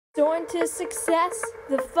Soaring to success,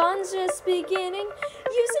 the fun's just beginning.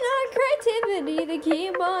 Using our creativity to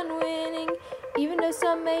keep on winning. Even though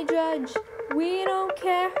some may judge, we don't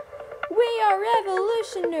care. We are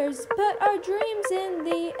revolutionaries, put our dreams in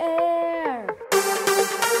the air.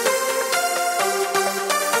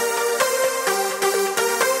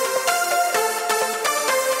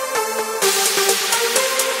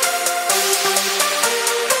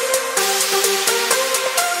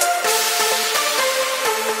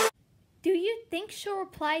 Think she'll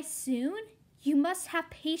reply soon? You must have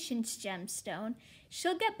patience, Gemstone.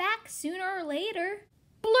 She'll get back sooner or later.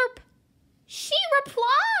 Blurp! She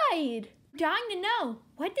replied! Dying to know.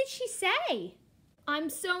 What did she say? I'm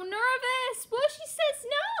so nervous. Well, she says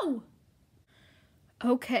no.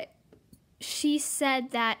 Okay. She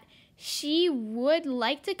said that she would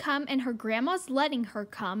like to come and her grandma's letting her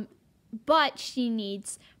come, but she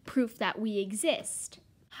needs proof that we exist.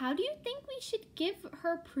 How do you think we should give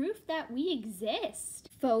her proof that we exist?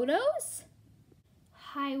 Photos?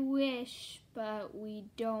 I wish, but we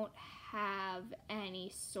don't have any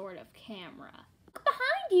sort of camera. Look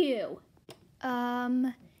behind you!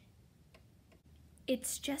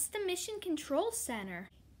 It's just the Mission Control Center.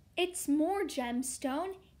 It's more,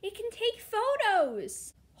 Gemstone. It can take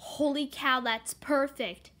photos. Holy cow, that's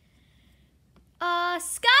perfect. Skystar,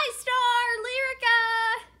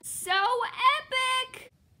 Lyrica! So epic!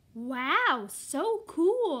 Wow, so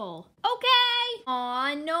cool. Okay.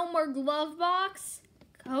 Aw, no more glove box.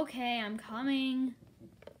 Okay, I'm coming.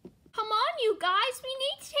 Come on, you guys, we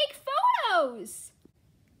need to take photos.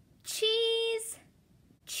 Cheese.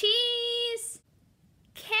 Cheese.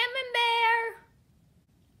 Camembert.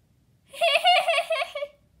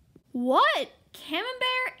 What?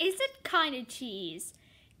 Camembert isn't kind of cheese.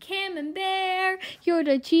 Camembert, you're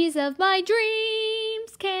the cheese of my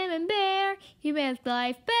dreams. Camembert, you make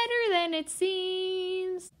life better than it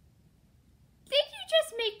seems. Did you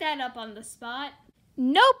just make that up on the spot?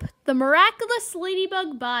 Nope, the Miraculous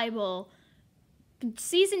Ladybug Bible.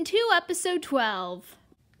 Season 2, Episode 12.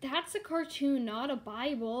 That's a cartoon, not a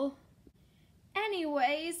Bible.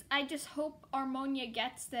 Anyways, I just hope Harmonia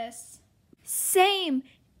gets this. Same.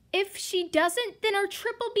 If she doesn't, then our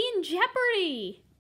trip will be in jeopardy.